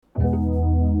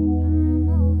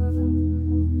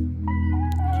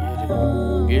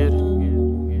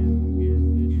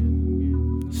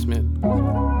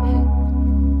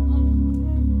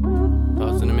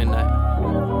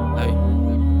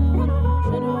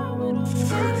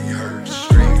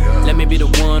me be the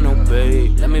one, oh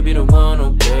babe. Let me be the one,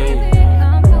 oh babe.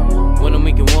 Wanna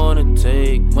make you wanna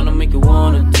take, wanna make you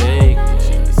wanna take.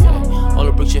 All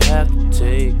the bricks you have to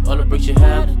take, all the bricks you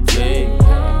have to take.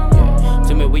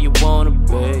 Tell me where you wanna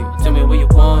be, tell me where you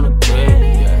wanna be.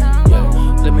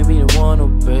 Let me be the one, oh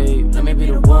babe. Let me be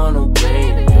the one, oh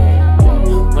babe.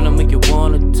 Wanna make you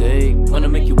wanna take, wanna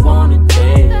make you wanna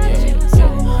take.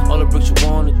 All the bricks you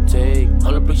wanna take,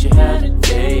 all the bricks you have to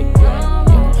take.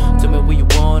 Tell me where you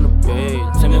wanna be,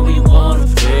 tell me where you wanna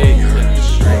be.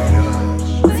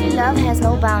 See, love has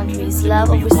no boundaries. Love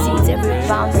oversees every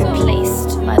boundary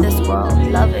placed by this world.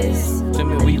 Love is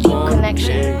deep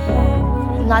connection,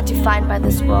 not defined by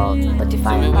this world, but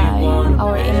defined by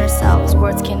our inner selves.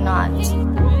 Words cannot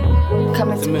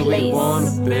come into place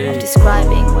of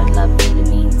describing what love really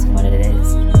means and what it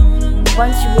is.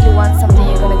 Once you really want something,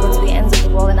 you're gonna go to the ends of the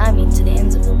world, and I mean to the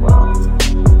ends of the world.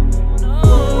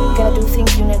 You're gonna do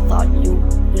things you never thought you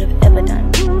would have ever done.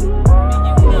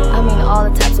 I mean all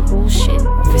the types of bullshit.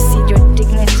 Precede your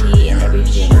dignity and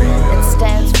everything that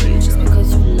stands for you just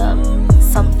because you love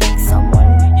something,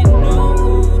 someone.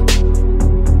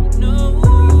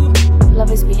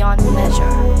 Love is beyond measure.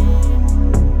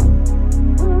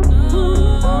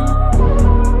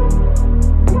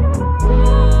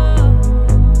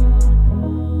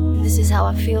 This is how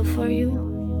I feel for you,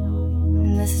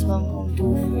 and this is what I'm gonna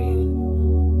do for you.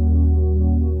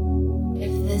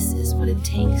 If this is what it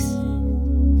takes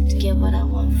to get what I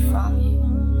want from you,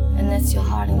 and that's your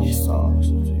heart and your soul,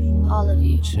 all of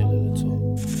you.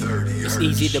 It's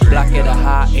easy to block at a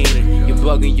high end. You're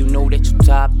bugging, you know that you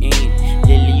top in.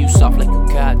 Lily, you soft like a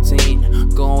cotton.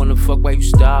 Go on the fuck while you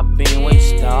stopping. Why you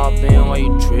stopping? Why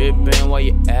you tripping? Why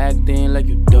you acting like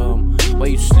you dumb? Why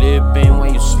you slipping? Why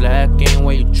you slacking?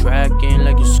 Why you tracking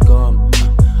like you scum?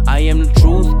 I am the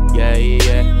truth, yeah,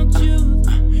 yeah.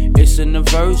 It's in the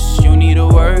verse, you need a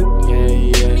word, yeah,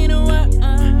 yeah.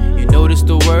 You know this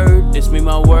the word, this me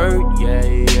my word, yeah,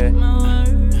 yeah.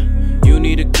 You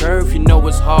need a curve, you know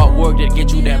it's hard work to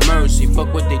get you that mercy.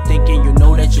 Fuck what they thinking, you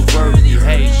know that you're worthy,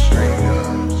 hey.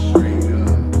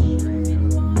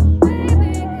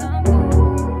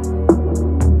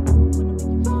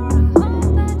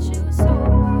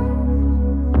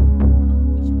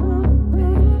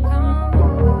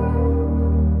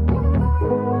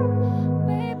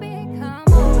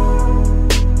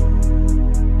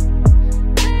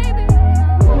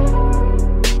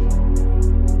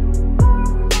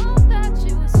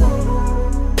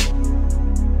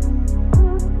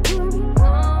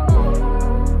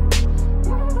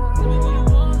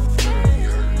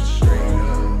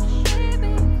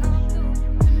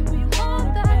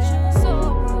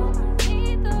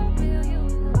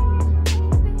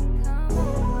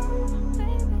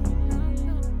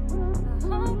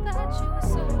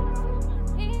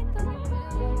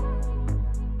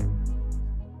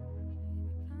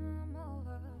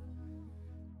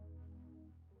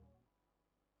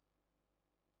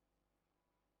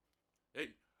 Hey,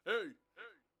 hey,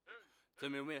 tell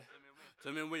me where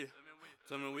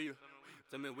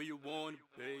you wanna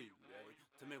be.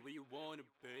 Tell me where you wanna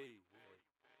be.